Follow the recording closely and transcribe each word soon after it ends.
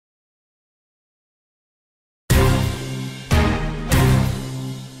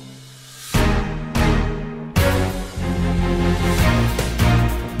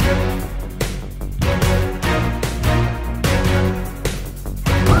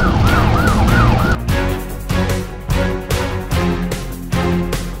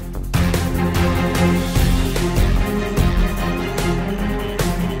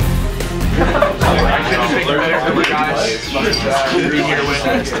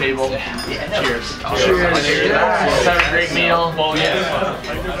table. Cheers. Cheers. Cheers. Have a great meal. Well,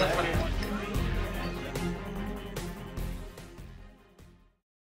 yeah.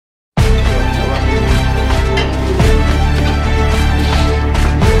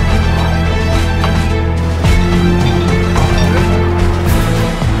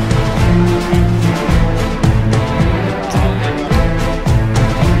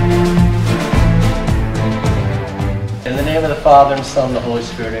 In the name of the Father, and Son, and the Holy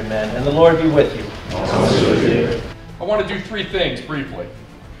Spirit, amen. And the Lord be with you. I want to do three things briefly.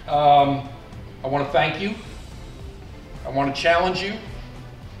 I want to thank you, I want to challenge you,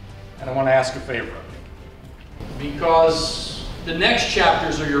 and I want to ask a favor of you. Because the next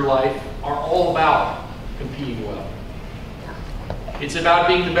chapters of your life are all about competing well. It's about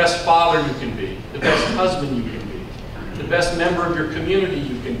being the best father you can be, the best husband you can be, the best member of your community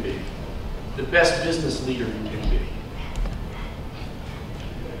you can be, the best business leader you can be.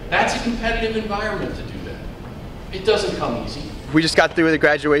 That's a competitive environment to do that. It doesn't come easy. We just got through with the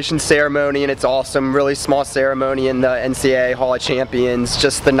graduation ceremony and it's awesome. Really small ceremony in the NCAA Hall of Champions.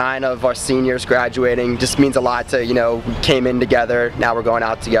 Just the 9 of our seniors graduating just means a lot to, we came in together, now we're going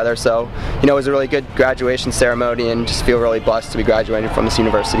out together. So, it was a really good graduation ceremony and just feel really blessed to be graduating from this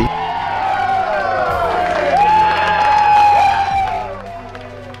university.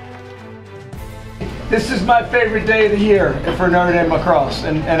 This is my favorite day of the year for Notre Dame Lacrosse,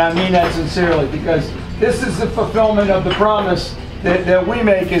 and I mean that sincerely, because this is the fulfillment of the promise that we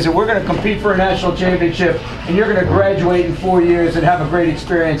make, is that we're going to compete for a national championship, and you're going to graduate in 4 years and have a great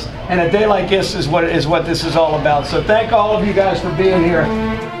experience. And a day like this is what this is all about. So thank all of you guys for being here.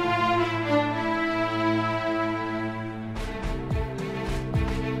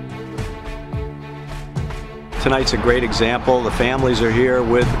 Tonight's a great example. The families are here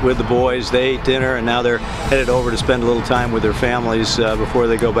with the boys. They ate dinner and now they're headed over to spend a little time with their families before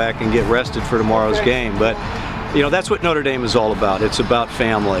they go back and get rested for tomorrow's game. But that's what Notre Dame is all about. It's about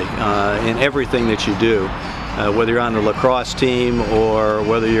family in everything that you do, whether you're on the lacrosse team or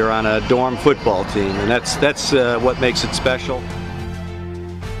whether you're on a dorm football team, and that's what makes it special.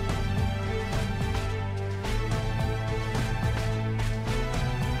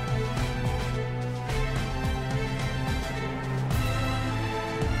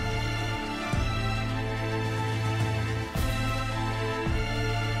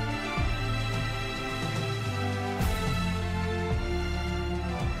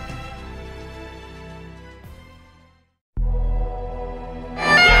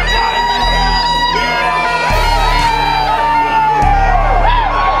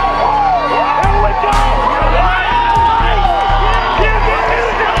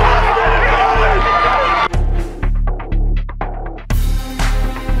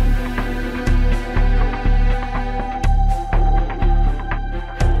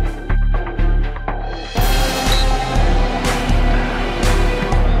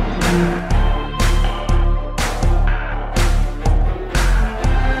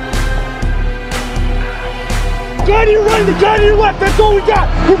 Guy to your right, the guy to your left, that's all we got.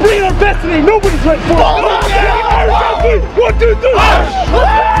 We're bringing our best today. Nobody's ready for it. 1, 2, 3.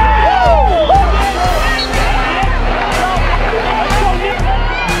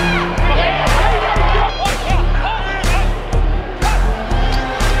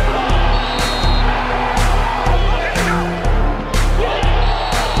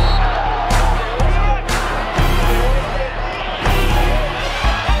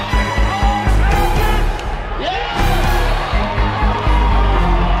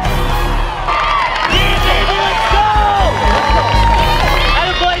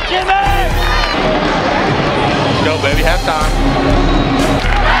 Baby, have time.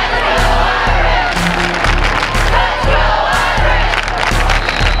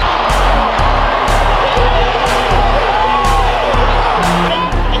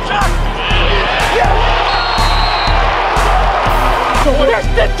 There's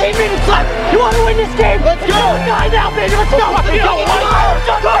 15 minutes left. You want to win this game? Let's go. Now, baby. Let's go. Let's go.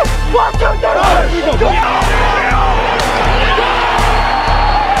 1, 2, 3. Go.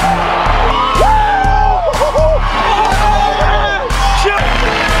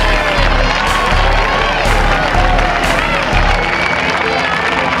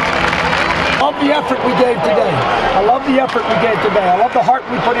 The effort we gave today. I love the effort we gave today. I love the heart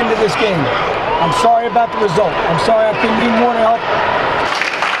we put into this game. I'm sorry about the result. I'm sorry I couldn't be more to help